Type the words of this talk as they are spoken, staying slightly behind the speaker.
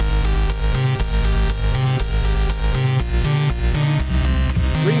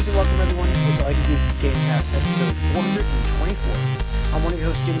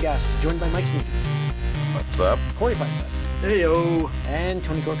Gamecast, joined by Mike Sneaky. What's up? Corey Feinstein. Heyo. And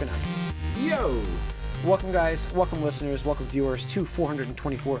Tony Korkanakis. Yo. Welcome, guys. Welcome, listeners. Welcome, viewers, to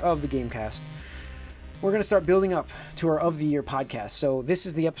 424 of the Gamecast. We're going to start building up to our Of the Year podcast. So this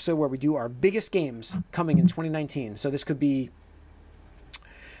is the episode where we do our biggest games coming in 2019. So this could be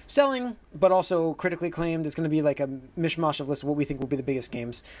selling, but also critically acclaimed. It's going to be like a mishmash of lists of what we think will be the biggest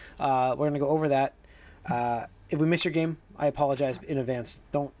games. We're going to go over that. If we miss your game, I apologize in advance.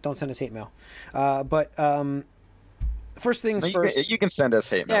 Don't send us hate mail. First things first. You can send us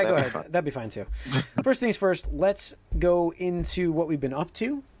hate mail. Yeah, go ahead. That'd be fine too. First things first. Let's go into what we've been up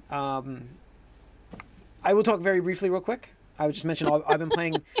to. I will talk very briefly, real quick. I would just mention I've been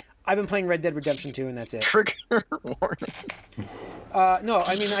playing Red Dead Redemption 2, and that's it. Trigger warning. No,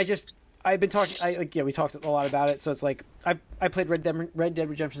 I mean I've been talking. We talked a lot about it. So it's like I played Red Dead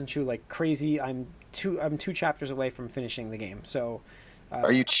Redemption 2 like crazy. I'm two chapters away from finishing the game. So,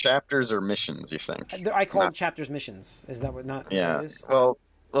 are you chapters or missions? You think? I call them chapters missions. Is that what not? Yeah. What it is? Well,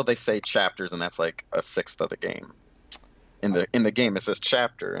 they say chapters, and that's like a sixth of the game. In the game, it says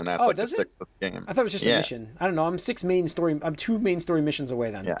chapter, and that's like a sixth of the game. I thought it was just a mission. I don't know. I'm two main story missions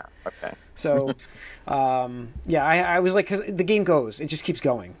away then. Yeah. Okay. So, I was like, because the game goes, it just keeps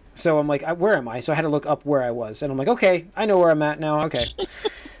going. So I'm like, where am I? So I had to look up where I was, and I'm like, okay, I know where I'm at now. Okay.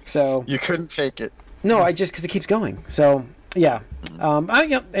 So you couldn't take it. No, because it keeps going. So yeah,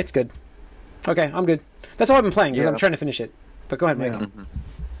 it's good. Okay, I'm good. That's all I've been playing because I'm trying to finish it. But go ahead, Mike. Mm-hmm.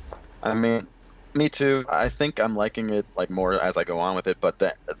 I mean, me too. I think I'm liking it like more as I go on with it,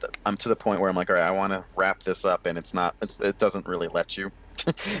 but I'm to the point where I'm like, all right, I want to wrap this up, and it doesn't really let you.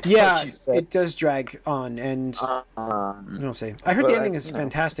 Yeah, like it does drag on, and I'll say I heard the ending is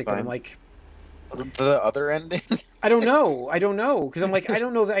fantastic, but I'm like, the other ending. I don't know, because I'm like, I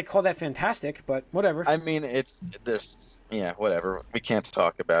don't know that I call that fantastic, but whatever. I mean, whatever. We can't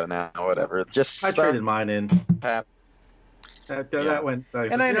talk about it now. Whatever. Just I traded mine in. That went.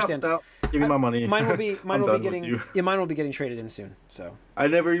 And I understand. Give me my money. Mine will be getting traded in soon. So I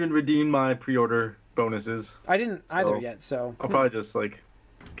never even redeemed my pre-order bonuses. I didn't either yet. So I'll probably just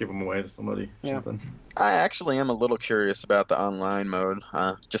give them away to somebody. Something. I actually am a little curious about the online mode,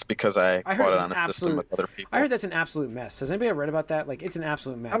 just because I bought it on a system with other people. I heard that's an absolute mess. Has anybody read about that? Like, it's an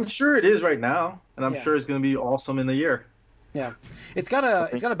absolute mess. I'm sure it is right now, and I'm sure it's going to be awesome in a year. Yeah, it's got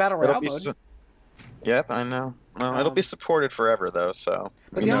a battle royale mode. Yep, I know. Well, it'll be supported forever though. So,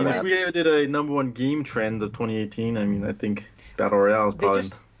 but we did a #1 game trend of 2018. I mean, I think battle royale is probably.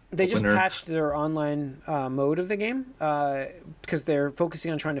 They just patched their online mode of the game because they're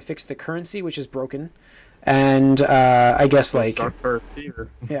focusing on trying to fix the currency, which is broken. And I guess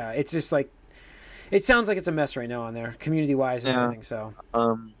yeah, it's just like it sounds like it's a mess right now on there, community-wise and everything. So.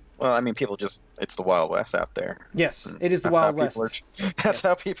 Well, I mean, it's the Wild West out there. Yes, it is the Wild West. That's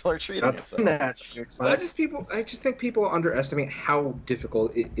how people are treating it. So. I just think people underestimate how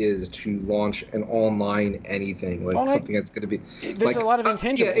difficult it is to launch an online anything, something that's going to be. There's a lot of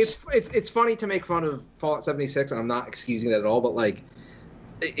intangibles. Yeah, it's funny to make fun of Fallout 76, and I'm not excusing that at all, but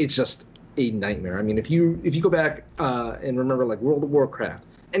it's just a nightmare. I mean, if you go back and remember World of Warcraft,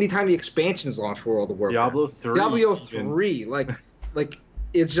 anytime the expansions launch for World of Warcraft, Diablo 3,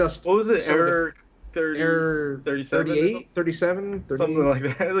 it's just... What was it? Error 37? 38? 37? 38? Something like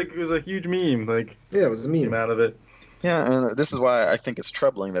that. It was a huge meme. Yeah, it was a meme. Out of it. Yeah, and this is why I think it's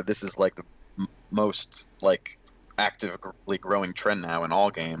troubling that this is the most actively growing trend now in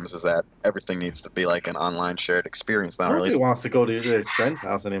all games, is that everything needs to be an online shared experience. Nobody wants to go to their friend's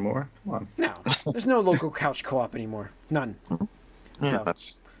house anymore. Come on. No, there's no local couch co-op anymore. None. Yeah, so.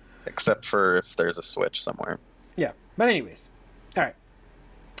 That's except for if there's a Switch somewhere. Yeah, but anyways, all right.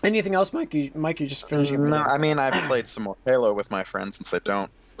 Anything else, Mike? You just finishing? No, I mean, I've played some more Halo with my friends since I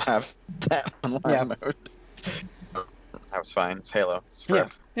don't have that online mode. So that was fine. It's Halo. It's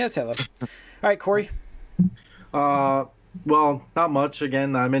it's Halo. All right, Corey. Well, not much.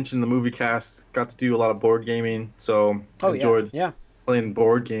 Again, I mentioned the movie cast. Got to do a lot of board gaming, so enjoyed playing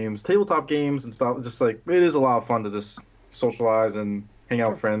board games, tabletop games, and stuff. Just it is a lot of fun to just socialize and hang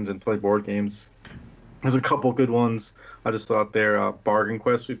out with friends and play board games. There's a couple good ones I just thought there. Bargain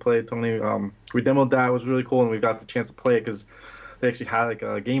Quest we played, Tony. We demoed that. It was really cool, and we got the chance to play it because they actually had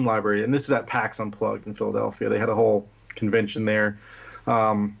a game library. And this is at PAX Unplugged in Philadelphia. They had a whole convention there.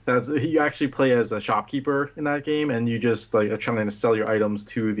 You actually play as a shopkeeper in that game, and you just are trying to sell your items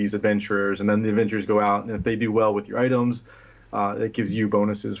to these adventurers, and then the adventurers go out, and if they do well with your items, it gives you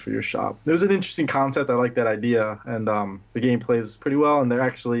bonuses for your shop. It was an interesting concept. I like that idea, and the game plays pretty well, and they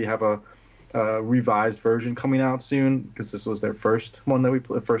actually have a revised version coming out soon, because this was their first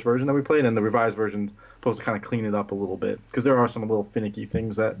version that we played, and the revised version's supposed to kind of clean it up a little bit, because there are some little finicky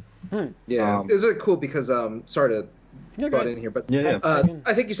things that. Yeah, is it cool? Because sorry to butt in here, but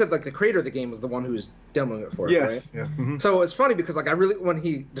I think you said like the creator of the game was the one who's demoing it for it, right? Yeah. Mm-hmm. So it's funny because like when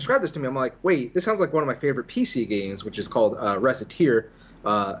he described this to me, I'm like, wait, this sounds like one of my favorite PC games, which is called Recettear.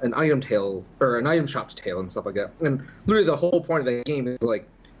 An item shop's tale and stuff like that. And literally the whole point of the game is like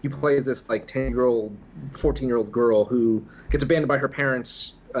you play as this like 10-year-old, 14-year-old girl who gets abandoned by her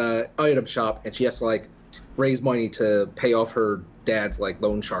parents' item shop, and she has to like raise money to pay off her dad's like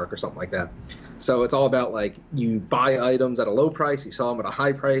loan shark or something like that. So it's all about like you buy items at a low price, you sell them at a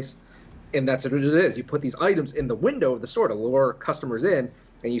high price, and that's what it is. You put these items in the window of the store to lure customers in,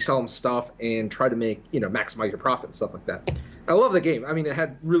 and you sell them stuff and try to make, maximize your profit and stuff like that. I love the game. I mean, it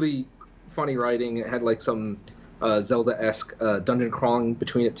had really funny writing. It had like some Zelda-esque dungeon crawling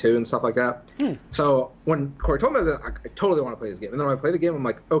between it too and stuff like that. So when Corey told me that, I totally want to play this game. And then when I play the game, I'm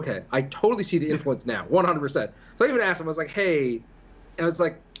like, okay, I totally see the influence now, 100%. So I even asked him, I was like, hey, and I was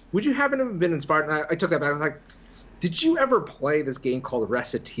like, would you happen to have been inspired? And I took that back. I was like, did you ever play this game called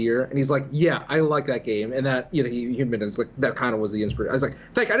Recettear? And he's like, yeah, I like that game. And that, he admitted like that kind of was the inspiration. I was like,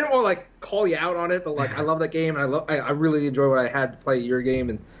 thank. I didn't want to like call you out on it, but like I love that game, and I really enjoy what I had to play your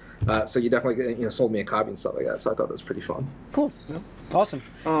game, and so you definitely sold me a copy and stuff like that. So I thought it was pretty fun. Cool, awesome.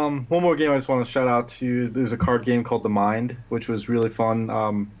 One more game I just want to shout out to. There's a card game called The Mind, which was really fun.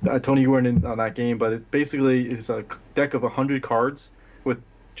 Tony, you weren't in on that game, but it basically is a deck of 100 cards with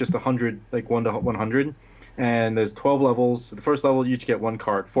just 100, like 1 to 100. And there's 12 levels. The first level, you each get 1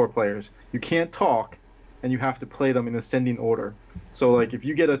 card, 4 players. You can't talk, and you have to play them in ascending order. So, like, if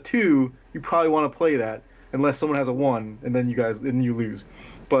you get a 2, you probably want to play that, unless someone has a 1, and then you lose.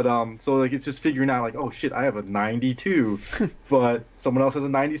 But, so, like, it's just figuring out, like, oh, shit, I have a 92, but someone else has a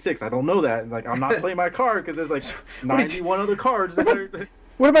 96. I don't know that. And, like, I'm not playing my card because there's, like, 91 other cards.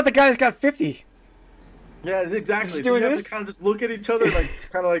 What about the guy who's got 50? Yeah, exactly. So you have to kind of just look at each other, like,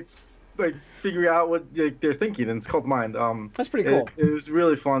 kind of like figure out what they're thinking, and it's called Mind. That's pretty cool. It was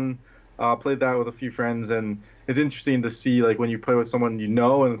really fun. Played that with a few friends, and it's interesting to see like when you play with someone you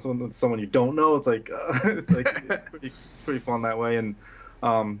know and someone you don't know. It's like it's pretty fun that way. And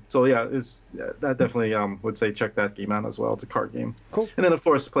so yeah, that definitely would say check that game out as well. It's a card game. Cool. And then of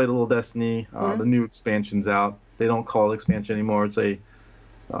course played a little Destiny. The new expansion's out. They don't call it expansion anymore. It's a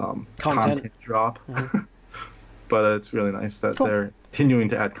content drop. But it's really nice that they're continuing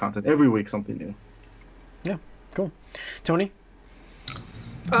to add content every week, something new. Yeah, cool. Tony?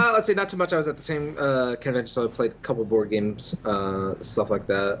 Let's see, not too much. I was at the same convention, so I played a couple board games, stuff like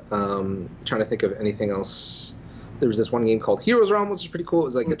that. Trying to think of anything else. There was this one game called Heroes Realm, which was pretty cool. It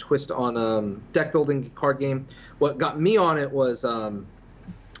was like a twist on deck building card game. What got me on it was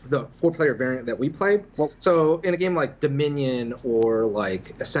the 4-player variant that we played. So in a game like Dominion or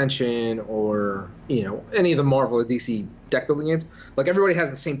like Ascension or any of the Marvel or DC deck building games, like everybody has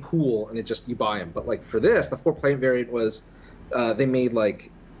the same pool and you buy them. But like for this, the 4-player variant was they made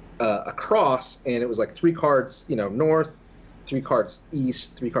like a cross, and it was like 3 cards north, 3 cards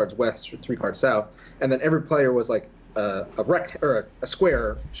east, 3 cards west, or 3 cards south, and then every player was like a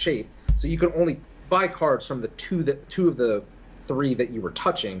square shape. So you could only buy cards from the two of the 3 that you were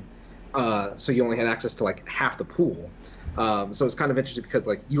touching, so you only had access to like half the pool. So it's kind of interesting because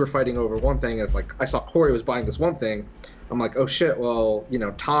like you were fighting over one thing, and it's like I saw Corey was buying this one thing. I'm like, oh shit, well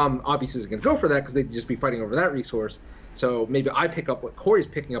Tom obviously isn't going to go for that because they'd just be fighting over that resource. So maybe I pick up what Corey's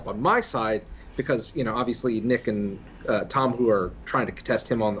picking up on my side because obviously Nick and Tom, who are trying to contest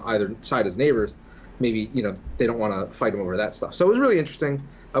him on either side as neighbors, maybe they don't want to fight him over that stuff. So it was really interesting.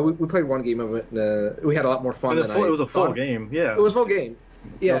 We played one game of it, and we had a lot more fun than I thought. It was a full game, yeah. It was a full game.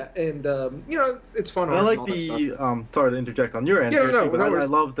 Yeah, and it's fun. I like the sorry to interject on your end. Yeah, no, I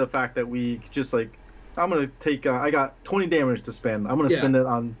love the fact that we just like I'm gonna take. I got 20 damage to spend. I'm gonna spend it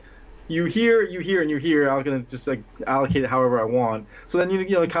on you here, and you here. I'm gonna just like allocate it however I want. So then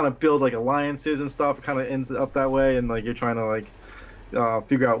you kind of build like alliances and stuff. It kind of ends up that way, and like you're trying to like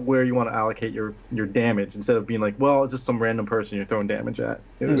figure out where you want to allocate your damage instead of being like, well, it's just some random person you're throwing damage at.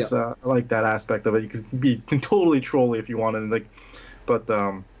 It was, I like that aspect of it. You can totally trolly if you wanted, like, but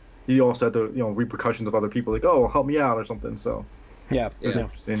you also had the repercussions of other people like, oh, help me out or something. So it was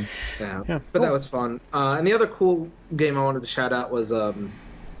interesting. Yeah, but cool. That was fun. And the other cool game I wanted to shout out was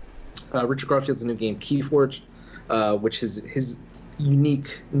Richard Garfield's new game Keyforge, which is his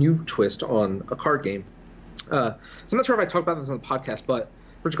unique new twist on a card game. So I'm not sure if I talked about this on the podcast, but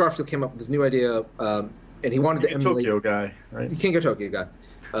Richard Garfield came up with this new idea, and he wanted to emulate... Tokyo guy, right? King of Tokyo guy.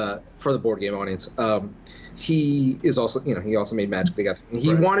 for the board game audience. He is also, he also made Magic the Gathering.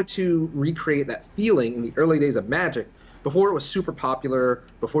 He wanted to recreate that feeling in the early days of Magic, before it was super popular,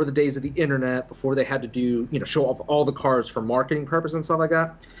 before the days of the internet, before they had to do, show off all the cards for marketing purposes and stuff like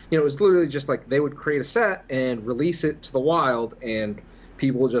that. It was literally just like they would create a set and release it to the wild, and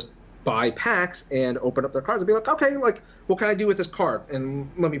people would just buy packs and open up their cards and be like, okay, like, what can I do with this card? And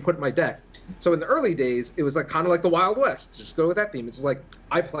let me put it in my deck. So in the early days, it was like kind of like the Wild West. Just go with that theme. It's just like,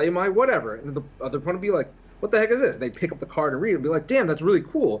 I play my whatever. And the other opponent would be like, what the heck is this? And they'd pick up the card and read it and be like, damn, that's really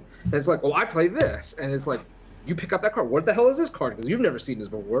cool. And it's like, well, I play this. And it's like, you pick up that card. What the hell is this card? Because you've never seen this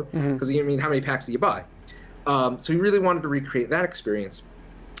before. Because, how many packs do you buy? So he really wanted to recreate that experience.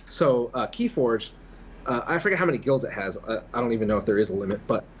 So Keyforge, I forget how many guilds it has. I don't even know if there is a limit,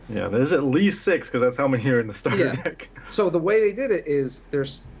 but... Yeah, there's at least 6, because that's how many are in the starter deck. So the way they did it is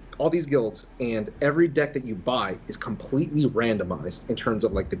there's all these guilds, and every deck that you buy is completely randomized in terms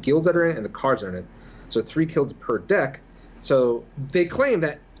of like the guilds that are in it and the cards that are in it. So 3 guilds per deck. So they claim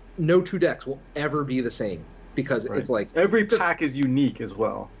that no 2 decks will ever be the same, because it's like... Every pack is unique as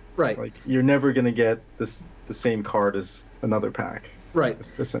well. Right. Like, you're never going to get the same card as another pack. Right.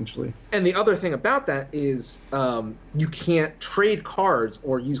 Essentially. And the other thing about that is you can't trade cards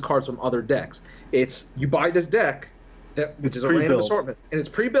or use cards from other decks. It's, you buy this deck, which is a random assortment, and it's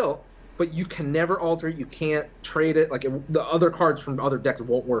pre-built, but you can never alter it. You can't trade it. Like, the other cards from other decks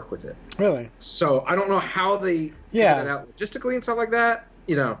won't work with it. Really? So I don't know how they figure it out logistically and stuff like that.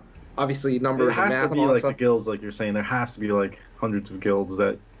 Obviously numbers and math and all that stuff. It has to be like the guilds, like you're saying. There has to be like hundreds of guilds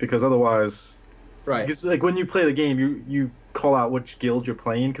because otherwise... Right. Because like when you play the game, you call out which guild you're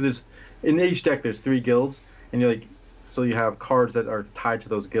playing, because in each deck there's 3 guilds, and so you have cards that are tied to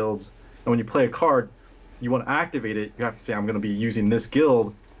those guilds. And when you play a card, you want to activate it, you have to say, I'm going to be using this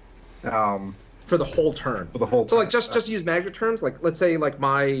guild for the whole turn. So like just use Magic terms. Like, let's say like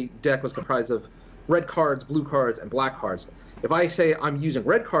my deck was comprised of red cards, blue cards, and black cards. If I say I'm using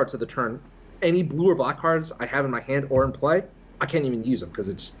red cards of the turn, any blue or black cards I have in my hand or in play, I can't even use them because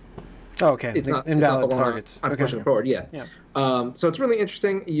it's... Oh, okay. It's not invalid the one targets. I'm pushing forward. Yeah. So it's really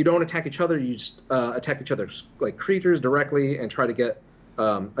interesting. You don't attack each other. You just attack each other's like creatures directly and try to get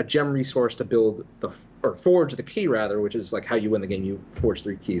a gem resource to build or forge the key rather, which is like how you win the game. You forge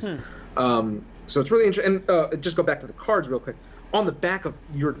 3 keys. So it's really interesting. And just go back to the cards real quick. On the back of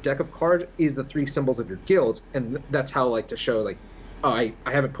your deck of cards is the 3 symbols of your guilds, and that's how like to show like, I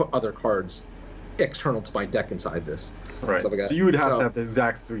haven't put other cards external to my deck inside this. Right. Stuff like that. So you would have to have the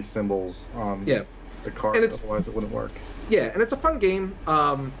exact 3 symbols on the card, otherwise it wouldn't work. Yeah, and it's a fun game.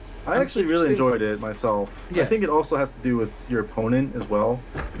 I actually really enjoyed it myself. Yeah. I think it also has to do with your opponent as well.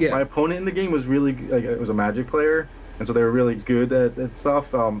 Yeah. My opponent in the game was really it was a Magic player, and so they were really good at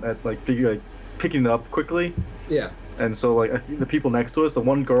stuff, at like picking it up quickly. Yeah. And so like I think the people next to us, the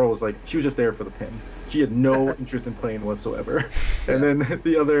one girl was like, she was just there for the pin. She had no interest in playing whatsoever. And then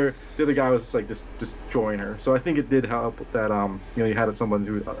the other guy was like just destroying her. So I think it did help that you had someone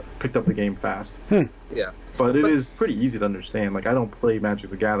who picked up the game fast. Yeah. But it is pretty easy to understand. Like I don't play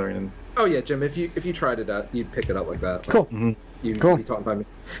Magic the Gathering. And... Oh yeah, Jim. If you tried it out, you'd pick it up like that. Cool. Like, you'd be taught in 5 minutes.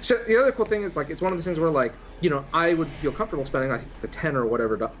 So the other cool thing is like it's one of the things where like I would feel comfortable spending like the $10 or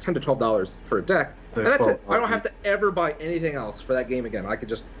whatever, $10 to $12 for a deck, and that's it. I don't have to ever buy anything else for that game again. I could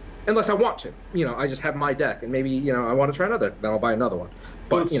just, unless I want to, I just have my deck, and maybe I want to try another, then I'll buy another one.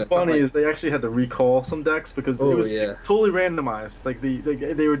 But what's funny is they actually had to recall some decks because it was totally randomized. Like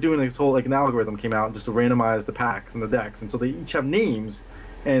they were doing this whole an algorithm came out just to randomize the packs and the decks, and so they each have names.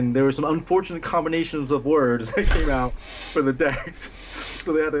 And there were some unfortunate combinations of words that came out for the decks,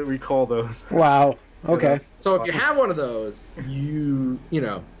 so they had to recall those. Wow. Okay. So if you have one of those,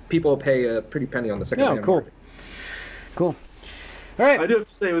 people will pay a pretty penny on the second hand. Cool. Cool. All right. I do have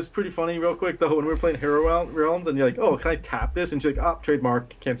to say it was pretty funny, real quick though, when we were playing Hero Realms, and you're like, "Oh, can I tap this?" And she's like,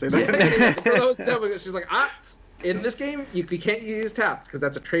 trademark, can't say that. She's like, in this game, you can't use taps because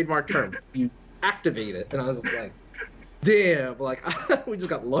that's a trademark term. You activate it, and I was like. Damn, like we just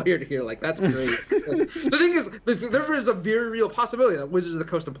got lawyered here. Like that's great. Like, the thing is, there is a very real possibility that Wizards of the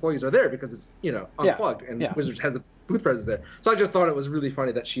Coast employees are there because it's unplugged and Wizards has a booth presence there. So I just thought it was really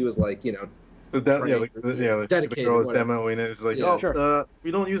funny that she was like the girl was demoing it. It's like we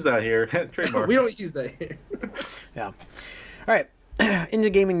don't use that here. Trademark. We don't use that here. Yeah. All right,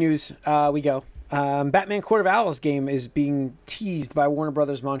 into gaming news we go. Batman Court of Owls game is being teased by Warner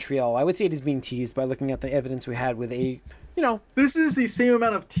Brothers Montreal. I would say it is being teased by looking at the evidence we had with This is the same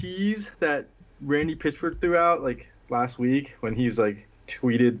amount of tease that Randy Pitchford threw out last week when he's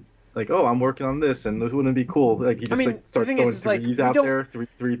tweeted oh, I'm working on this and this wouldn't be cool. He just starts throwing threes out there, 3,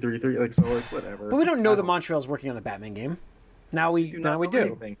 3, 3, 3, so whatever. But we don't know that Montreal's working on a Batman game. Now we do.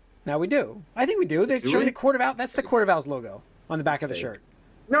 Now we do. I think we do. They're showing the Court of Owls. That's the Court of Owls logo on the back of the shirt.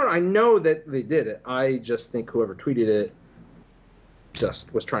 No, I know that they did it. I just think whoever tweeted it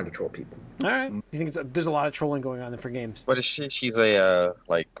just was trying to troll people. All right. You think there's a lot of trolling going on for games? What is she? She's a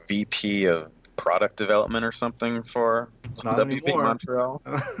like VP of product development or something for WP Montreal.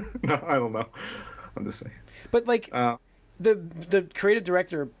 No, I don't know. I'm just saying. But like the creative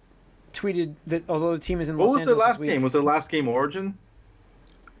director tweeted that although the team is in Los Angeles, what was their last game? Was their last game Origin?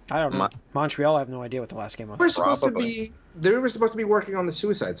 I don't know. Montreal, I have no idea what the last game was. They were supposed to be working on the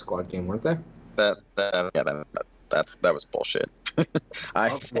Suicide Squad game, weren't they? That was bullshit.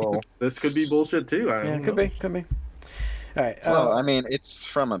 Well, this could be bullshit too. It could be. All right. Well, I mean, it's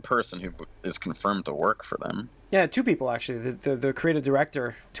from a person who is confirmed to work for them. Yeah, two people actually. The creative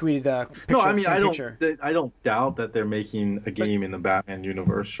director tweeted a picture. No, I mean, I don't doubt that they're making a game in the Batman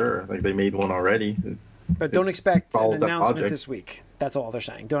universe. Sure, like they made one already. But don't expect an announcement this week. That's all they're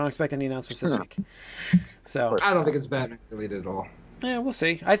saying. Don't expect any announcements this week. So I don't think it's Batman related at all. Yeah, we'll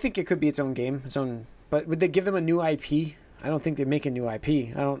see. I think it could be its own game, But would they give them a new IP? I don't think they make a new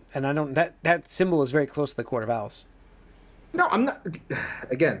IP. That symbol is very close to the Court of Owls. No, I'm not.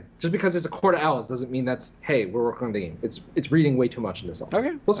 Again, just because it's a Court of Owls doesn't mean that's we're working on the game. It's reading way too much into something.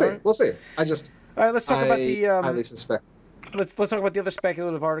 Okay, we'll see. Right. We'll see. All right, let's talk about the. Highly suspect. Let's talk about the other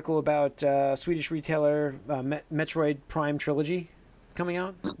speculative article about Swedish retailer Metroid Prime Trilogy coming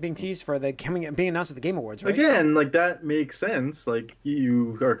out, being teased for being announced at the Game Awards. Right? Again, like that makes sense. Like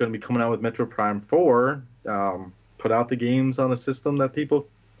you are going to be coming out with Metroid Prime 4. Put out the games on a system that people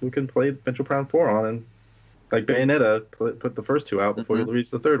who can play Metroid Prime 4 on, and like Bayonetta, put the first two out before you release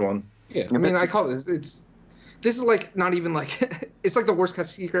the third one. Yeah, I mean, I call this. This is like not even like it's like the worst kept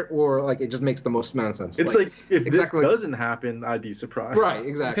secret, or like it just makes the most amount of sense. It's like if this doesn't happen, I'd be surprised. Right,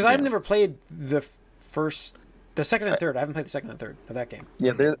 exactly. Because I've never played the second and third. I haven't played the second and third of that game.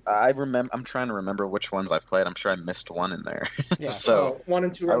 Yeah, I'm trying to remember which ones I've played. I'm sure I missed one in there. Yeah. So 1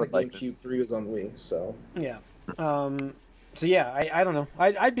 and 2 are on the GameCube, 3 was on Wii. So yeah. So yeah, I don't know.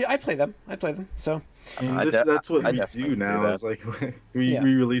 I'd play them. So. I mean, that's what we do now. Is like we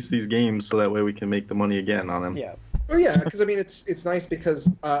release these games so that way we can make the money again on them. Yeah. Well, yeah, because I mean it's nice because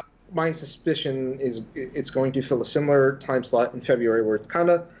my suspicion is it's going to fill a similar time slot in February where it's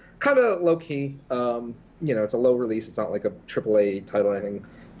kind of low key. It's a low release. It's not like a AAA title or anything.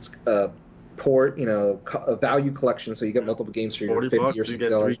 It's port, a value collection, so you get multiple games for your $50 or $60. You get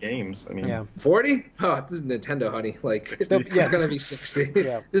 3 games. I mean, yeah. 40? Oh, this is Nintendo, honey. Like it's gonna be 60.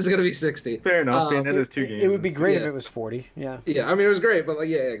 Yeah. This is gonna be 60. Fair enough. Bayonetta's 2 games. It would be great if it was 40. Yeah. Yeah, I mean it was great, but like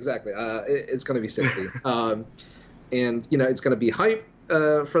exactly. It's gonna be 60. And it's gonna be hype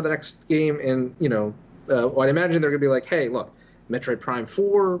for the next game, and I'd imagine they're gonna be like, hey, look, Metroid Prime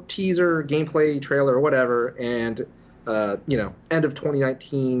 4 teaser, gameplay trailer, or whatever, and end of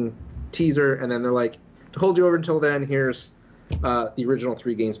 2019 teaser, and then they're like, to hold you over until then, here's the original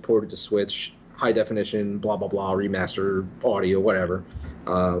 3 games ported to Switch, high definition, blah blah blah, remaster audio, whatever,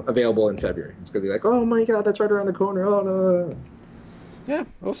 available in February. It's gonna be like, oh my god, that's right around the corner. Oh no. Yeah,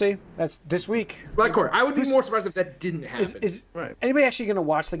 we'll see. That's this week. Like, I would be more surprised if that didn't happen. Is anybody actually going to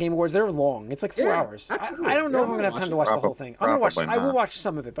watch the Game Awards? They're long. It's like 4 hours. I don't know if I'm going to have time to watch the whole thing. I will watch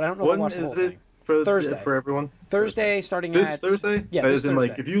some of it, but I don't know if I'll watch the whole thing. Thursday for everyone. Thursday starting this at Thursday. Yeah, this Thursday.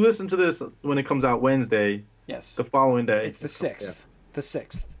 Like if you listen to this when it comes out Wednesday, yes, the following day. It's the 6th. The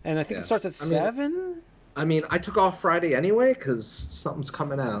 6th, and I think it starts at 7. I mean, I took off Friday anyway because something's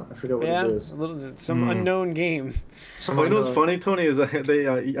coming out. I forget what it is. Some unknown game. What's funny, Tony, is that they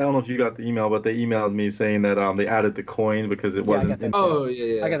I don't know if you got the email, but they emailed me saying that they added the coin because it wasn't. Oh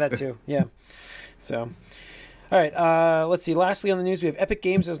yeah. I got that too. Yeah. So. All right, let's see. Lastly on the news, we have Epic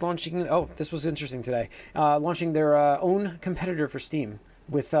Games is launching... Oh, this was interesting today. Launching their own competitor for Steam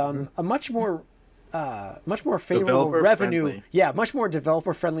with a much more favorable revenue... Friendly. Yeah, much more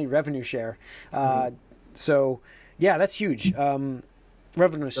developer-friendly revenue share. So, yeah, that's huge.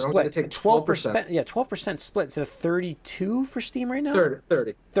 Revenue split. 12%. Yeah, 12% split instead of 32 for Steam right now?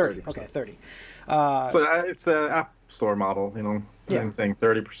 30. Okay, 30. So it's the App Store model, same thing,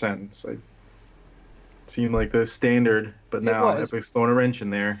 30%. It's like... seemed like the standard, but now Epic's throwing a wrench in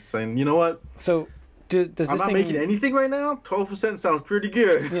there, saying, you know what? So, does this I'm not making anything right now? 12% sounds pretty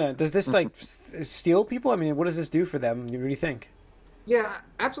good. Yeah, does this, steal people? I mean, what does this do for them? What do you think? Yeah,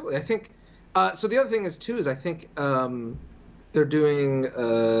 absolutely. I think, so the other thing is, too, is I think they're doing,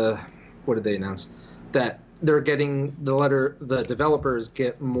 what did they announce? That they're getting the developers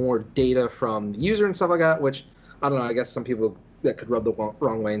get more data from the user and stuff like that, which, I don't know, I guess some people... that could rub the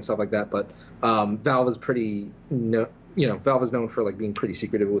wrong way and stuff like that, but Valve is Valve is known for being pretty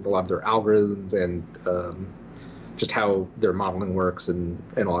secretive with a lot of their algorithms and just how their modeling works and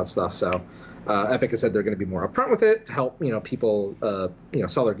all that stuff. So Epic has said they're going to be more upfront with it to help people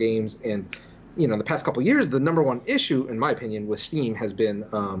sell their games. And in the past couple of years, the number one issue, in my opinion, with Steam has been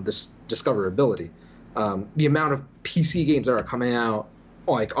this discoverability. The amount of PC games that are coming out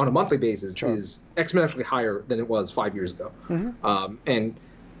like on a monthly basis is exponentially higher than it was 5 years ago. And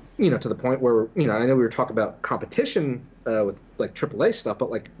to the point where I know we were talking about competition with like AAA stuff, but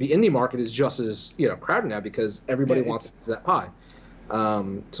like the indie market is just as crowded now because everybody wants to piece of that pie.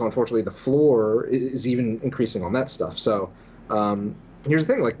 So unfortunately, the floor is even increasing on that stuff. So here's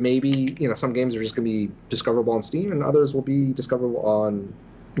the thing: like maybe some games are just going to be discoverable on Steam, and others will be discoverable on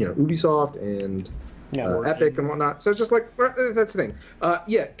Ubisoft and Epic and whatnot. So it's just like that's the thing.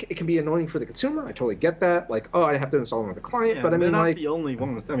 It can be annoying for the consumer. I totally get that. Like, I have to install them on the client, but I mean, they're not the only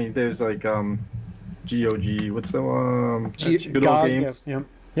ones. I mean, there's like GOG. What's the Good Old Games? Yep.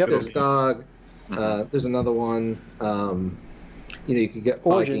 There's GOG. There's another one. You could get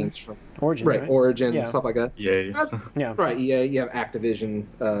Origin. games from Origin, right? Origin, stuff like that. EA. Right. EA. You have Activision,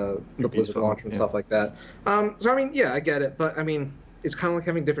 the Blizzard launcher and stuff like that. So I mean, I get it, but I mean, it's kind of like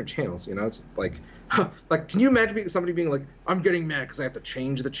having different channels. It's like, like, can you imagine somebody being like, "I'm getting mad because I have to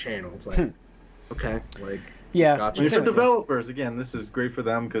change the channel"? It's like, okay, like. Yeah. Gotcha. I mean, for developers, again, this is great for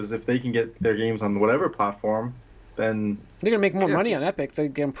them because if they can get their games on whatever platform, then they're gonna make more money on Epic. They're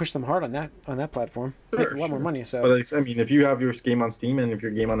gonna push them hard on that platform. Make a lot more money. So, but I mean, if you have your game on Steam and if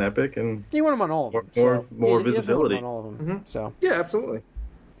your game on Epic, and you want them on all of them, more visibility on all of them. So yeah, absolutely.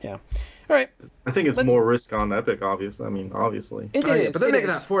 Yeah. All right. I think it's more risk on Epic, obviously. I mean, obviously. It is, but they're making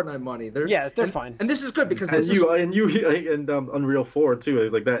that Fortnite money. They're fine. And this is good because Unreal 4 too.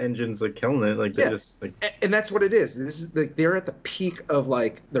 Is like that engine's like killing it. Like they just like. And that's what it is. This is like they're at the peak of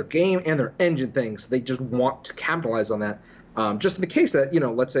like their game and their engine things. So they just want to capitalize on that. Just in the case that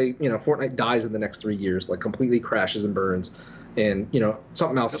let's say Fortnite dies in the next 3 years, like completely crashes and burns, and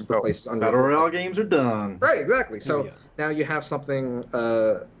something else is replaced. Battle Royale games are done. Right. Exactly. So. Now you have something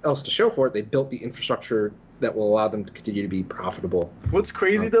else to show for it. They built the infrastructure that will allow them to continue to be profitable. What's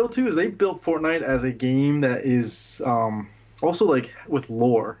crazy though too is they built Fortnite as a game that is also like with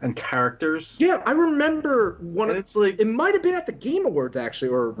lore and characters. Yeah, I remember it's like it might have been at the Game Awards actually,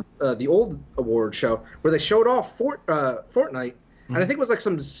 or the old award show where they showed off Fortnite. And I think it was like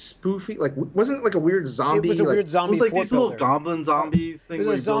some spoofy, like wasn't it like a weird zombie? It was a weird zombie. It was like these little goblin zombie things. It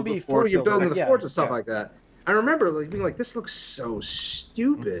was a zombie fort. You're building the forts and stuff like that. I remember like being like, this looks so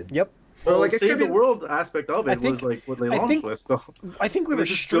stupid. Yep. Well, like Save the World aspect of it was like what they launched with. So. I think we were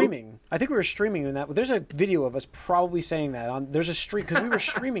streaming. I think we were streaming in that. There's a video of us probably saying that there's a stream because we were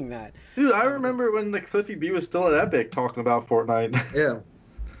streaming that. Dude, I remember when the Cliffy B was still at Epic talking about Fortnite. Yeah.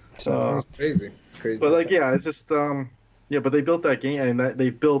 So it's crazy. It's crazy. But like, it's just but they built that game and they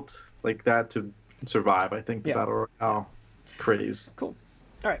built like that to survive. I think the Battle Royale craze. Cool.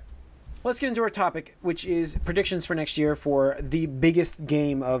 All right. Let's get into our topic, which is predictions for next year for the biggest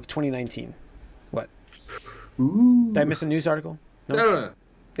game of 2019. What? Ooh. Did I miss a news article? No.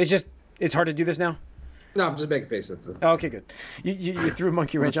 It's hard to do this now? No, I'm just making faces. Oh, okay, good. You threw a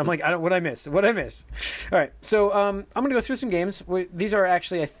monkey wrench. I'm like, what'd I miss? All right, so I'm going to go through some games. These are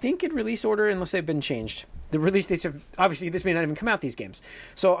actually, I think, in release order unless they've been changed. The release dates have, obviously, this may not even come out, these games.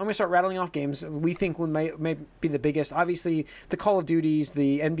 So I'm going to start rattling off games we think may be the biggest. Obviously, the Call of Duties,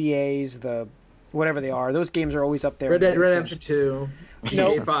 the NBAs, the whatever they are. Those games are always up there. Red Dead Redemption 2,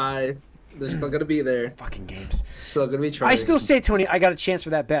 GTA 5. They're still going to be there. Fucking games. Still going to be trying. I still say, Tony, I got a chance for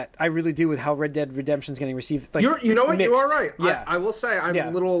that bet. I really do with how Red Dead Redemption is getting received. Like, you know what? Mixed. You are right. Yeah. I will say I'm a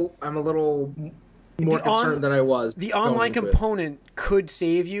little more concerned than I was. The online component could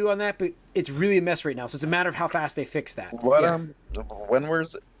save you on that, but it's really a mess right now. So it's a matter of how fast they fix that. What? When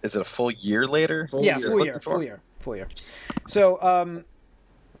is it a full year later? Full year. So,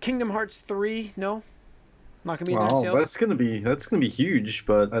 Kingdom Hearts 3, no, not gonna be in there in sales. That's gonna be huge,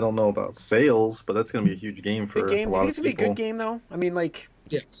 but I don't know about sales. But that's gonna be a huge game for a lot of people. Do you think it's gonna be a good game though? I mean, like,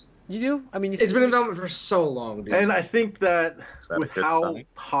 yes. You do? I mean, it's been in development for so long, dude. And I think that with how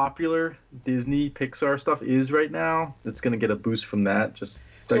popular Disney Pixar stuff is right now, it's going to get a boost from that. Just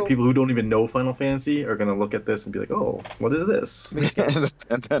like people who don't even know Final Fantasy are going to look at this and be like, "Oh, what is this?"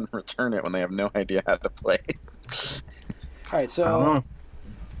 And then return it when they have no idea how to play. All right, so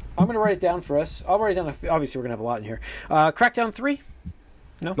I'm going to write it down for us. I'll write it down. Obviously, we're going to have a lot in here. Crackdown 3.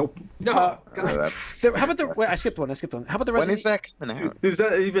 No. Nope. No. How about the? Wait, I skipped one. How about the Resident? When is that coming out? Is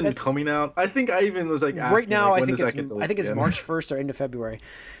that even coming out? I think I even was like asking, right now. Like, I think it's March 1st or end of February.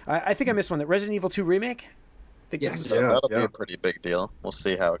 I think I missed one. That Resident Evil 2 remake. Yes. That'll be a pretty big deal. We'll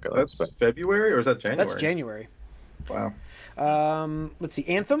see how it goes. That's February or is that January? That's January. Wow. Let's see.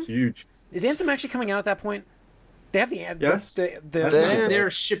 Anthem. Huge. Is Anthem actually coming out at that point? They have the yes.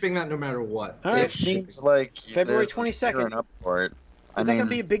 They're shipping that no matter what. All right. It seems like February 22nd. Up for it. Is that going to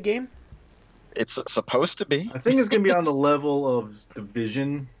be a big game? It's supposed to be. I think it's going to be on the level of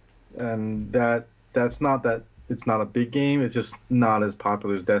Division, and that's not that it's not a big game. It's just not as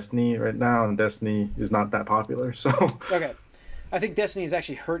popular as Destiny right now, and Destiny is not that popular. So okay, I think Destiny has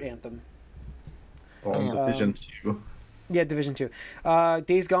actually hurt Anthem. Well, Division 2. Yeah, Division 2.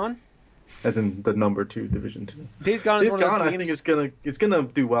 Days Gone. As in the number 2 Division 2. Days Gone is one of those games. I think it's gonna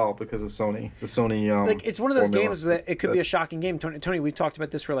do well because of Sony. The Sony like it's one of those games that it could be a shocking game. Tony, we talked about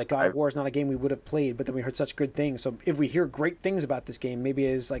this where like God of War is not a game we would have played, but then we heard such good things. So if we hear great things about this game, maybe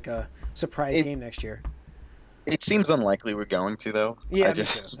it is like a surprise game next year. It seems unlikely we're going to though. Yeah, I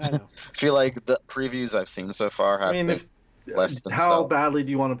just feel like the previews I've seen so far have been less than how badly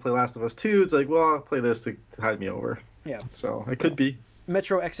do you want to play Last of Us 2? It's like, well, I'll play this to hide me over. Yeah. So it could be.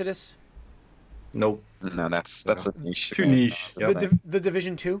 Metro Exodus. Nope. No, that's a niche. Too niche. The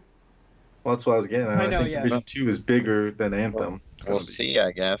Division 2. Well, that's what I was getting at. I think Division 2 is bigger than Anthem. We'll see,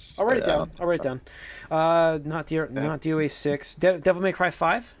 I guess. I'll write it down. Not DOA 6. Devil May Cry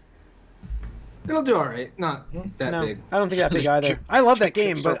 5. It'll do all right. Not that big. I don't think that big either. I love that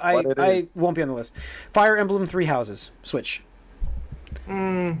game, but I won't be on the list. Fire Emblem 3 Houses. Switch. I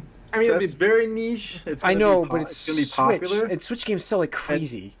mean, that's very niche. I know, but it's going to be popular. And Switch games sell like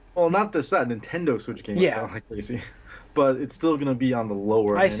crazy. Well, not that Nintendo Switch games sell like crazy, but it's still going to be on the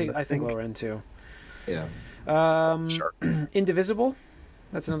lower end. I think lower end too. Yeah. Sure. Indivisible.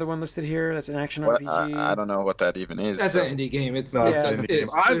 That's another one listed here. That's an action RPG. I don't know what that even is. That's an indie game. It's not an indie game.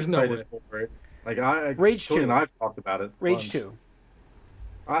 I'm excited for it. Like Rage 2. And I've talked about it. Rage 2.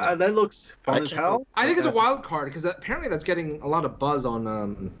 That looks fun as hell. I think it's a wild card because apparently that's getting a lot of buzz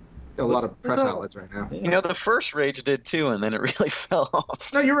on a lot of press outlets right now. You know, the first Rage did too, and then it really fell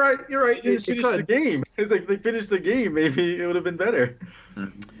off. No, you're right. They finished the game. It's like if they finished the game, maybe it would have been better.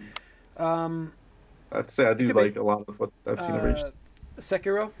 I'd say I do like a lot of what I've seen of Rage 2.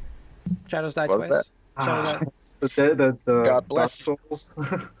 Sekiro, Shadows Die Twice. The God bless Souls.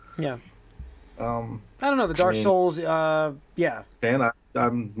 Yeah. I don't know, the Dark Souls, yeah. And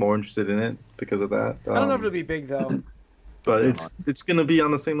I'm more interested in it because of that. I don't know if it'll be big, though. But it's going to be on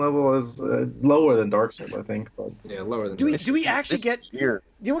the same level as, lower than Dark Souls, I think. But yeah, lower than Do we actually get, do you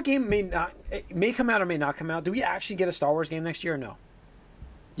know what game may come out or may not come out? Do we actually get a Star Wars game next year or no?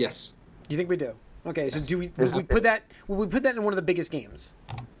 Yes. Do you think we do? Okay, so would we put that in one of the biggest games?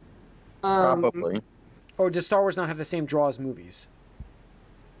 Probably. Or does Star Wars not have the same draw as movies?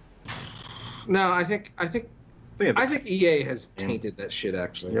 No, I think EA has tainted that shit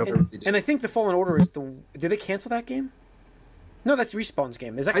actually. Yep. And I think the Fallen Order is the. Did they cancel that game? No, that's Respawn's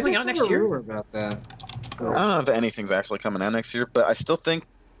game. Is that coming out next year? I just about that. I don't know if anything's actually coming out next year, but I still think,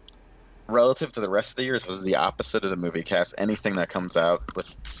 relative to the rest of the year, this was the opposite of the movie cast. Anything that comes out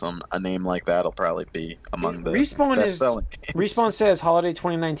with a name like that will probably be among the best-selling games. Respawn says holiday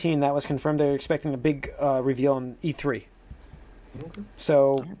 2019. That was confirmed. They're expecting a big reveal on E3. Okay.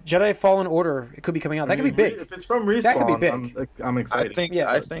 So Jedi Fallen Order, it could be coming out. That could be big. If it's from Respawn, that could be big. I'm excited.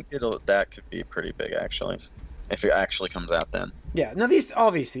 I think that could be pretty big actually. If it actually comes out then. Yeah. Now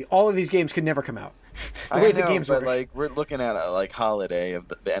obviously all of these games could never come out. The games but work. We're looking at a holiday of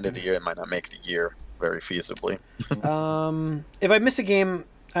the end of the year. It might not make the year very feasibly. If I miss a game,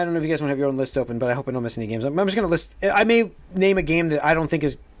 I don't know if you guys want to have your own list open, but I hope I don't miss any games. I'm just going to list. I may name a game that I don't think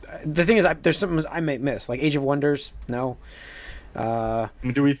is. The thing is, there's something I may miss, like Age of Wonders. No.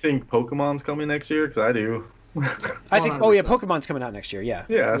 Do we think Pokemon's coming next year? Because I do. I think. 100%. Oh yeah, Pokemon's coming out next year. Yeah.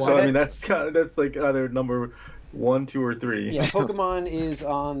 Yeah. So I mean, that's like either number 1, 2, or 3. Yeah, Pokemon is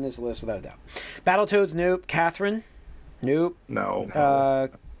on this list without a doubt. Battletoads, nope. Catherine, nope. No.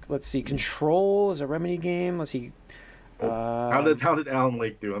 Let's see. Control is a Remedy game. Let's see. How did Alan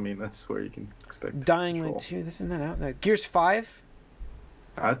Wake do? I mean, that's where you can expect. Dying Light 2. Isn't that out? No. Gears 5.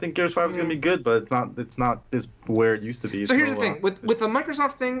 I think Gears 5 is gonna be good, but it's not as where it used to be. So here's the thing with the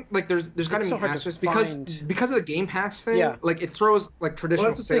Microsoft thing, like there's got to be asterisks because of the Game Pass thing. Yeah. Like it throws like traditional.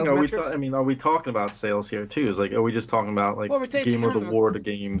 Well, that's the thing. Are we talking about sales here too? Is like, are we just talking about like Game of the War to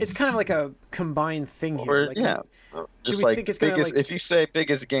games? It's kind of like a combined thing here. Like, yeah. Just like biggest, if you say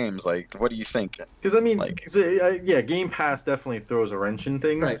biggest games, like what do you think? Because I mean, Game Pass definitely throws a wrench in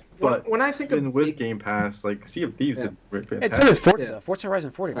things. Right. But when I think with Game Pass, like Sea of Thieves, it's so is Forza. Yeah. Forza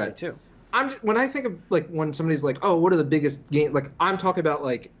Horizon 40 right too. When I think of like when somebody's like, oh, what are the biggest games? Like I'm talking about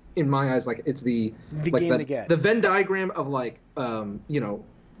like in my eyes, like it's the game to get. The Venn diagram of like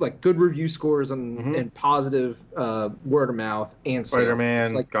like good review scores and positive word of mouth and sales.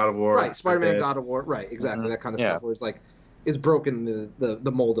 Spider-Man, like, God of War. Right, Spider-Man, God of War. Right, exactly. That kind of stuff where it's like is broken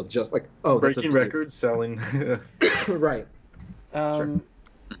the mold of just like breaking records, selling. Right. Sure.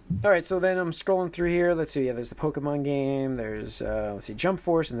 All right, so then I'm scrolling through here. Let's see. Yeah, there's the Pokemon game. There's let's see, Jump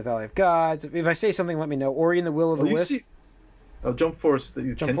Force and the Valley of Gods. If I say something, let me know. Ori and the Will of the Wisp. Jump Force.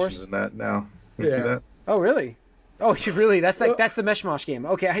 The tensions in that now. You see that? Oh, really? Oh, you really? That's the Meshmosh game.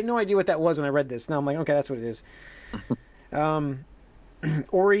 Okay, I had no idea what that was when I read this. Now I'm like, okay, that's what it is.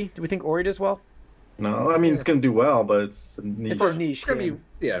 Ori. Do we think Ori does well? No, I mean it's gonna do well, but it's a niche. It's a niche game.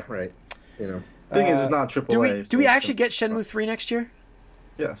 Right. You know. Thing is, it's not AAA. Do we actually get Shenmue 3 next year?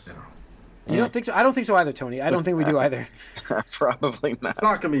 Yes. You don't think so? I don't think so either, Tony. I don't think we do either. Probably not. It's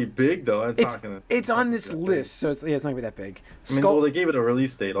not going to be big, though. It's on this list, so it's not going to be that big. I mean, they gave it a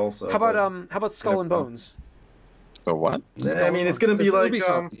release date also. How about Skull and Bones? So what? I mean, it's going to be like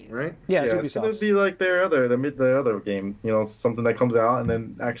right? Yeah, it's going to be like the other game. You know, something that comes out and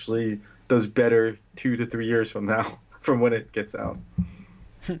then actually does better 2 to 3 years from now, from when it gets out.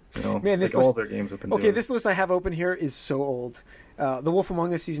 You know, man, this like list, all their games have been doing. This list I have open here is so old. The Wolf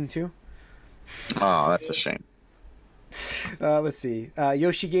Among Us Season 2. Oh, that's a shame. Let's see.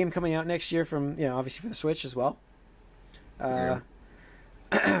 Yoshi game coming out next year from, obviously for the Switch as well. Let's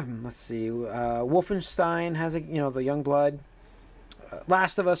see. Wolfenstein has the Youngblood.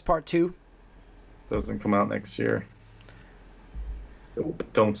 Last of Us Part 2. Doesn't come out next year.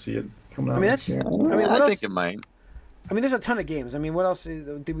 Don't see it coming out next year. I think it might. I mean, there's a ton of games. I mean, what else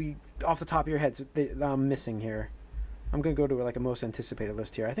did we, off the top of your heads, I'm missing here? I'm going to go to like a most anticipated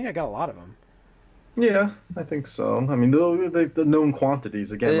list here. I think I got a lot of them. Yeah, I think so. I mean, the known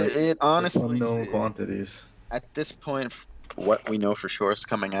quantities, again. It honestly... unknown quantities. At this point, what we know for sure is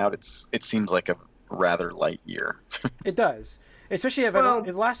coming out, it seems like a rather light year. It does. Especially if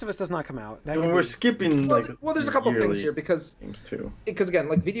Last of Us does not come out. We're skipping, there's a couple things here, because... Games too. Because, again,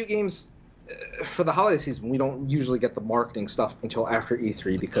 like, video games... For the holiday season, we don't usually get the marketing stuff until after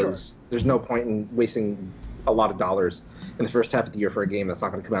E3 because there's no point in wasting a lot of dollars in the first half of the year for a game that's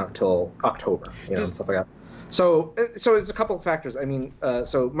not going to come out until October, and stuff like that. So it's a couple of factors. I mean,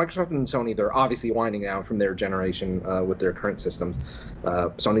 so Microsoft and Sony, they're obviously winding down from their generation with their current systems.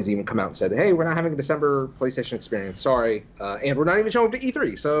 Sony's even come out and said, "Hey, we're not having a December PlayStation experience. Sorry, and we're not even showing up to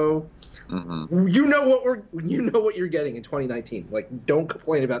E3." So you know what you're getting in 2019. Like, don't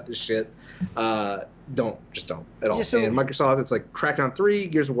complain about this shit. Don't at all. Yeah, and Microsoft, it's like Crackdown 3,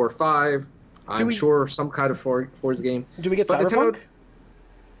 Gears of War 5. I'm sure some kind of Forza game. Do we get Cyberpunk?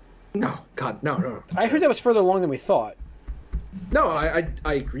 No, God, no. I heard that was further along than we thought. No, I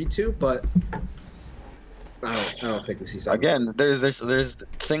agreed to, but I don't think we see Cyberpunk. Again, there's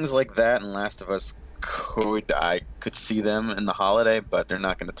things like that, and Last of Us I could see them in the holiday, but they're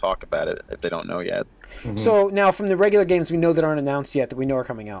not going to talk about it if they don't know yet. Mm-hmm. So now, from the regular games we know that aren't announced yet, that we know are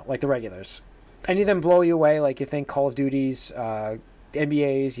coming out, like the regulars, any of them blow you away? Like, you think Call of Duties,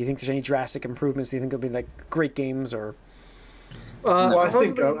 NBAs? You think there's any drastic improvements? Do you think it'll be like great games or? I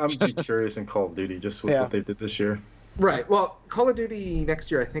think I'm curious in Call of Duty just with what they did this year. Right. Well, Call of Duty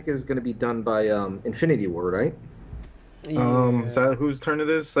next year I think is going to be done by Infinity Ward, right? Yeah. Is that whose turn it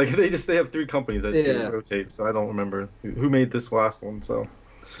is? Like they have 3 companies that rotate, so I don't remember who made this last one. So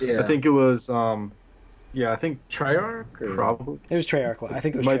I think it was I think Treyarch. Probably it was Treyarch. I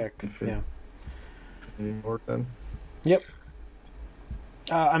think it was Treyarch. Then. Yep.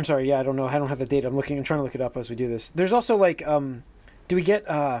 I'm sorry. Yeah, I don't know. I don't have the data. I'm trying to look it up as we do this. There's also like, do we get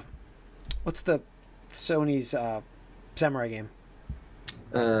what's the Sony's samurai game?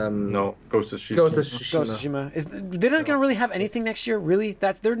 No, Ghost of Tsushima. Ghost of Tsushima. They're not going to really have anything next year. Really,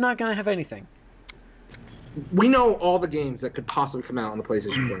 they're not going to have anything. We know all the games that could possibly come out on the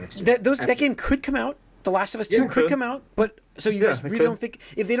PlayStation 4 next year. That game could come out. The Last of Us 2 could come out, but so you guys really don't think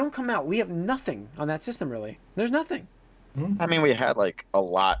if they don't come out, we have nothing on that system really. There's nothing. I mean, we had like a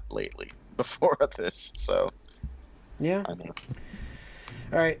lot lately before this, so yeah. I know.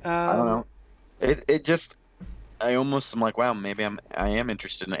 All right. I don't know. It just I almost am like, wow, maybe I am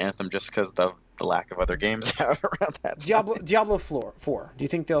interested in Anthem just because of the lack of other games out around that time. Diablo 4. Do you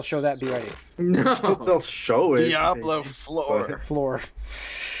think they'll show that? Be ready. No, they'll show it. Diablo Floor.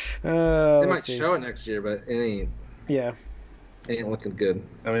 They might show it next year, but it ain't. Yeah. It ain't looking good.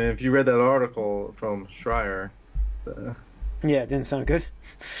 I mean, if you read that article from Schreier. Yeah, it didn't sound good.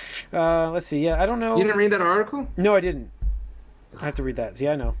 Let's see. Yeah, I don't know. You didn't read that article? No, I didn't. I have to read that. See,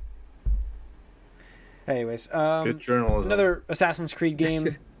 I know. Anyways, it's good journalism. Another Assassin's Creed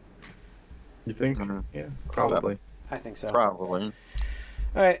game. You think? Yeah, probably. I think so. Probably.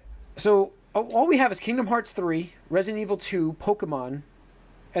 All right. So all we have is Kingdom Hearts 3, Resident Evil 2, Pokemon,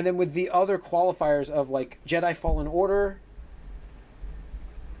 and then with the other qualifiers of like Jedi Fallen Order.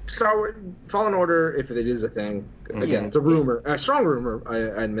 Star Wars Fallen Order, if it is a thing, again, it's a rumor, a strong rumor,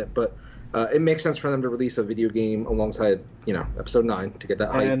 I admit, but it makes sense for them to release a video game alongside, Episode 9 to get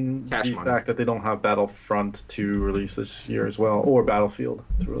that hype and cash the money. fact that they don't have Battlefront to release this year as well, or Battlefield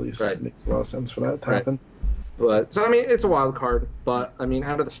to release, makes a lot of sense for that to happen. But so I mean, it's a wild card, but I mean,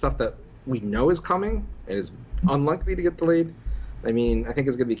 out of the stuff that we know is coming and is unlikely to get delayed, I mean, I think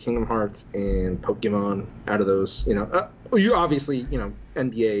it's going to be Kingdom Hearts and Pokemon out of those. You obviously,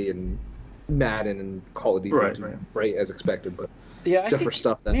 NBA and Madden and Call of Duty, right, as expected. But I think, for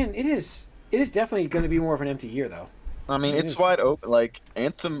stuff that it is definitely going to be more of an empty year, though. I mean, it's wide open. Like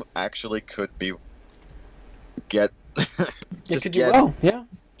Anthem actually could do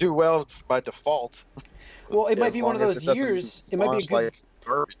well by default. Well, it might be one of those years. It might be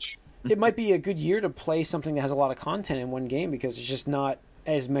garbage. It might be a good year to play something that has a lot of content in one game because it's just not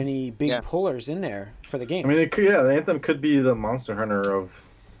as many big pullers in there for the game. I mean, the Anthem could be the Monster Hunter of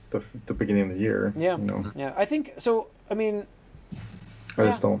the beginning of the year. Yeah, yeah. I think so. I mean, I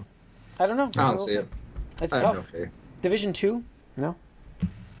just don't. I don't know. I don't see it. It's tough. Division 2? No.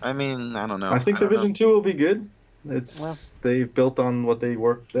 I mean, I don't know. I think Division 2 will be good. They've built on what they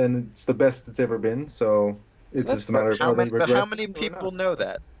worked, and it's the best it's ever been. So it's just a matter of how many people know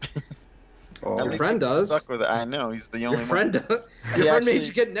that? Your friend does. Stuck with it. I know he's the only Your friend does. Your friend made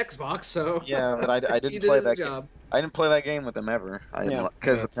you get an Xbox, so yeah, but I didn't play that game. I didn't play that game with him ever.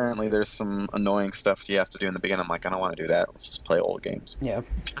 Because apparently there's some annoying stuff you have to do in the beginning. I'm like, I don't want to do that. Let's just play old games. Yeah.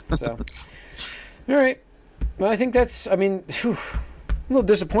 So, all right. Well, I think that's. I mean, a little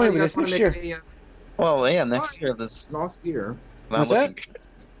disappointed with this next year. Next year. This last year. What's that?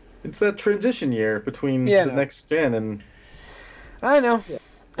 It's that transition year between the next gen and. I know. Yeah.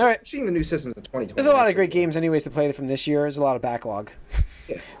 All right. Seeing the new systems in 2020. There's a lot of great games, anyways, to play from this year. There's a lot of backlog.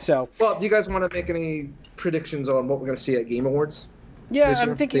 Yeah. So. Well, do you guys want to make any predictions on what we're going to see at Game Awards? Yeah,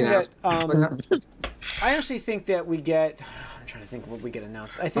 I'm thinking that. I actually think that we get. I'm trying to think what we get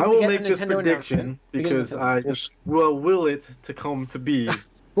announced. I think I we will get make a this Nintendo prediction announcement because I just will it to come to be.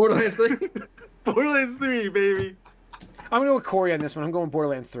 Borderlands 3. Borderlands 3, baby. I'm going to go with Corey on this one. I'm going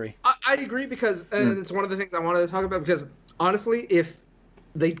Borderlands 3. I agree because it's one of the things I wanted to talk about because honestly, if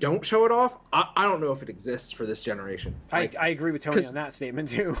they don't show it off, I don't know if it exists for this generation. I agree with Tony on that statement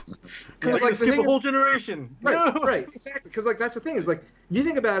too. Because skip a whole generation. Right, exactly. Because that's the thing is you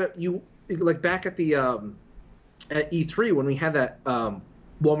think about it, you back at the at E3 when we had that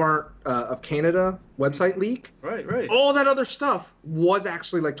Walmart of Canada website leak. Right. All that other stuff was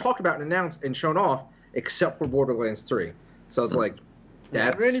actually talked about and announced and shown off, except for Borderlands 3. So it's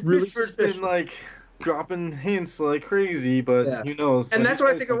that's Randy really Pitchford's been dropping hints like crazy, but who knows? And that's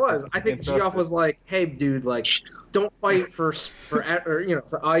what I think it was. I think Geoff was like, "Hey, dude, don't fight for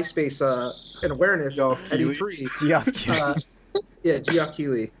eye space and awareness at E3." Geoff Keighley. Geoff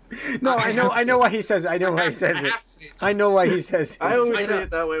Keighley. No, I know why he says it. I know why he says it. I know why he says it. I always say it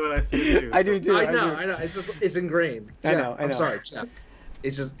that way when I see it too. I do too. I know. It's ingrained. I know. I'm sorry, Geoff.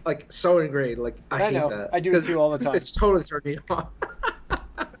 It's just so ingrained. I hate that. I do it too all the time. It's totally turned me on.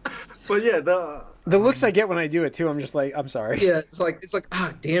 But yeah, the looks I get when I do it too, I'm just I'm sorry. Yeah, it's like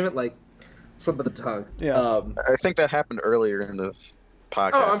damn it, slip of the tongue. Yeah. I think that happened earlier in the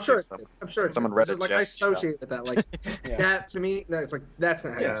podcast. Oh, I'm sure. Someone read it. I associate with that. That to me, no, it's that's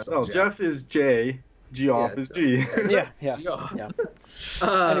not how you spell Jeff. Jeff is J. Geoff is G. Yeah.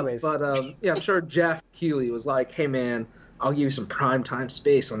 Anyways, but I'm sure Geoff Keighley was like, "Hey man, I'll give you some primetime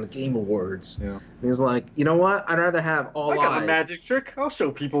space on the Game Awards." Yeah. And he's like, "You know what? I'd rather have all eyes." I got a magic trick. I'll show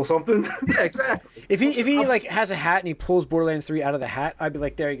people something. Yeah, exactly. If he has a hat and he pulls Borderlands 3 out of the hat, I'd be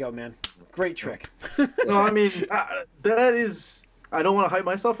like, "There you go, man. Great trick." No, I mean that is. I don't want to hype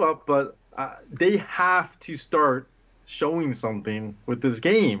myself up, but they have to start showing something with this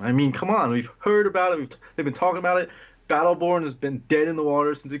game. I mean, come on. We've heard about it. They've been talking about it. Battleborn has been dead in the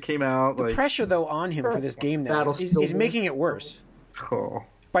water since it came out. The pressure, though, on him for this game now, he's making it worse. Oh.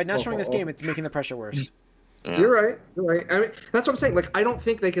 By not showing this game, it's making the pressure worse. Yeah. You're right. I mean, that's what I'm saying. I don't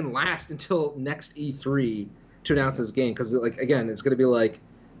think they can last until next E3 to announce this game because, again, it's going to be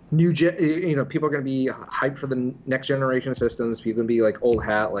new, people are going to be hyped for the next generation of systems. People are going to be old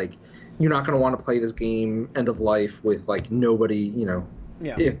hat. You're not going to want to play this game end of life with nobody.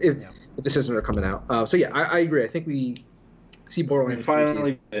 If the systems are coming out. I agree. I think we see Borderlands.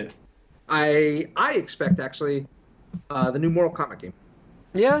 Finally did. I expect actually the new Mortal Kombat game.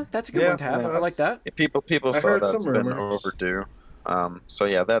 Yeah, that's a good one to have. I like that. Yeah, people thought that's been overdue. That's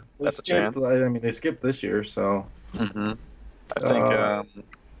a chance. I mean, they skipped this year, so. Mm-hmm. I think.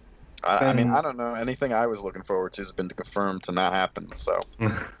 I mean, I don't know. Anything I was looking forward to has been confirmed to not happen. So.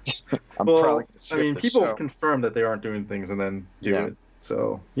 I'm probably. I mean, people have confirmed that they aren't doing things and then do it.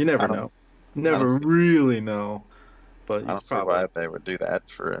 So you never know. Never really know. But I don't see why they would do that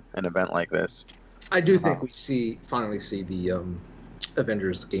for an event like this. I do think we finally see the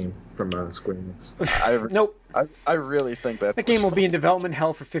Avengers game from Square Enix. Nope. I really think that game will be in development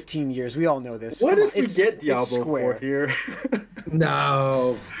hell for 15 years. We all know this. What if we get Diablo 4 here?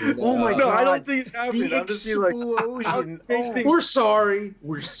 No. Oh my god! No, I don't think it's happening. The explosion. We're sorry.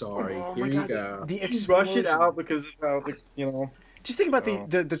 We're sorry. Oh Here you go. The explosion. Rush it out because of how Just think about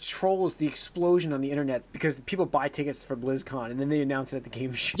the trolls, the explosion on the internet because people buy tickets for BlizzCon and then they announce it at the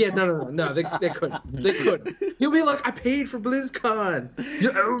game show. Yeah, no. They couldn't. They couldn't. You'll be like, I paid for BlizzCon.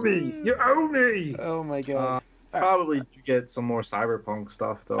 You owe me. You owe me. Oh my god. Probably you get some more Cyberpunk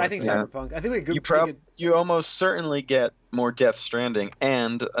stuff though. I think Cyberpunk. I think you almost certainly get more Death Stranding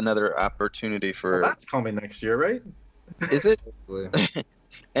and another opportunity for. Well, that's coming next year, right? Is it?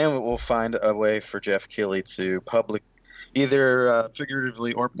 And we'll find a way for Jeff Keighley to either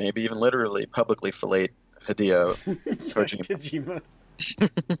figuratively or maybe even literally publicly fillet Hideo Kojima.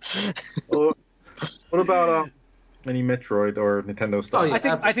 What about any Metroid or Nintendo stuff? Oh,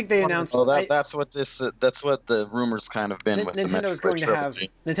 yeah. I think they announced. Oh, that's what the rumors kind of been with Nintendo's the Metroid trilogy.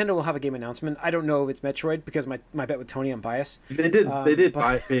 Nintendo will have a game announcement. I don't know if it's Metroid because my bet with Tony, I'm biased. They did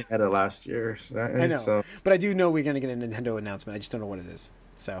buy Bayonetta last year. I know, but I do know we're going to get a Nintendo announcement. I just don't know what it is.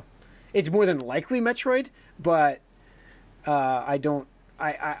 So, it's more than likely Metroid, but I don't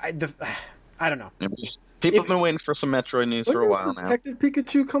know. People have been waiting for some Metroid news for a while now. Detective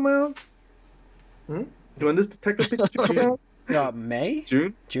Pikachu come out? When does Detective Pikachu come out? May?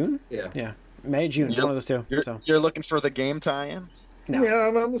 June? Yeah. May, June. One of those two. You're looking for the game tie-in? No.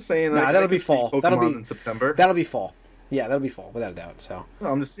 Yeah, I'm just saying. No, that'll be fall. That'll be in September. That'll be fall. Yeah, that'll be fall without a doubt. So. No,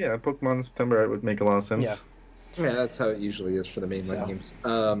 I'm just Pokemon in September. It would make a lot of sense. Yeah, that's how it usually is for the mainline games.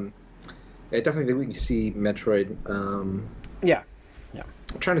 I definitely think we can see Metroid. Yeah.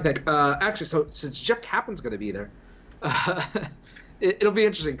 I'm trying to think. Actually, so since Jeff Kaplan's going to be there, it'll be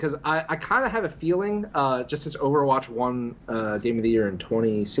interesting because I kind of have a feeling, just since Overwatch won Game of the Year in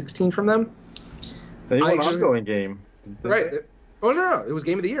 2016 from them. They won ongoing game. Right. Oh, no. It was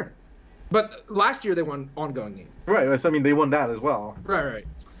Game of the Year. But last year they won ongoing game. Right. So, I mean, they won that as well. Right.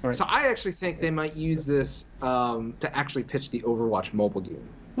 So I actually think they might use this to actually pitch the Overwatch mobile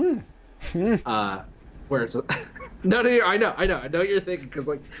game. Where it's no, I know what you're thinking because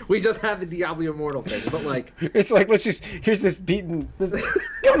like we just had the Diablo Immortal thing, but like it's like here's this beaten.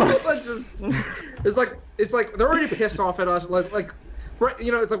 Come on, it's like they're already pissed off at us. Like right,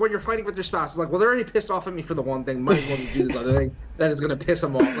 it's like when you're fighting with your spouse. It's like, well, they're already pissed off at me for the one thing. Might as well do this other thing that is going to piss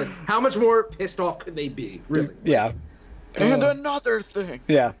them off. Like, how much more pissed off could they be? Really? Yeah. And another thing.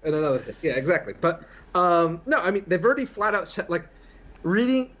 Yeah. And another thing. Yeah, exactly. But no, I mean they've already flat out said like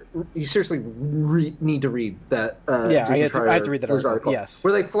reading. You seriously need to read that. I have to read that article. Yes,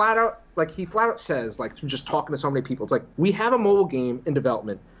 where they flat out says like through just talking to so many people, it's like we have a mobile game in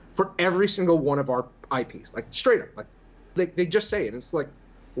development for every single one of our IPs, like straight up, like they just say it. It's like,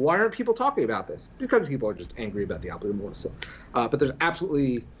 why aren't people talking about this? Because people are just angry about Diablo Immortal. So, but there's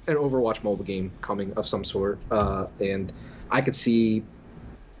absolutely an Overwatch mobile game coming of some sort, and I could see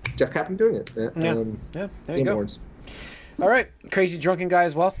Jeff Kaplan doing it. There you Game go. Awards. All right, crazy drunken guy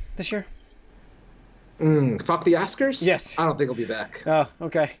as well this year. Fuck the Oscars? Yes. I don't think he'll be back. Oh,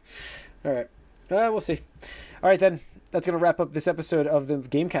 okay. All right. We'll see. All right, then. That's going to wrap up this episode of the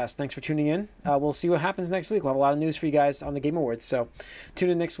Gamecast. Thanks for tuning in. We'll see what happens next week. We'll have a lot of news for you guys on the Game Awards. So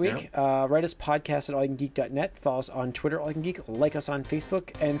tune in next week. Yeah. Write us podcast at allyoucangeek.net. Follow us on Twitter, allyoucangeek. Like us on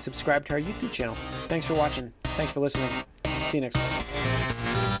Facebook. And subscribe to our YouTube channel. Thanks for watching. Thanks for listening. See you next week.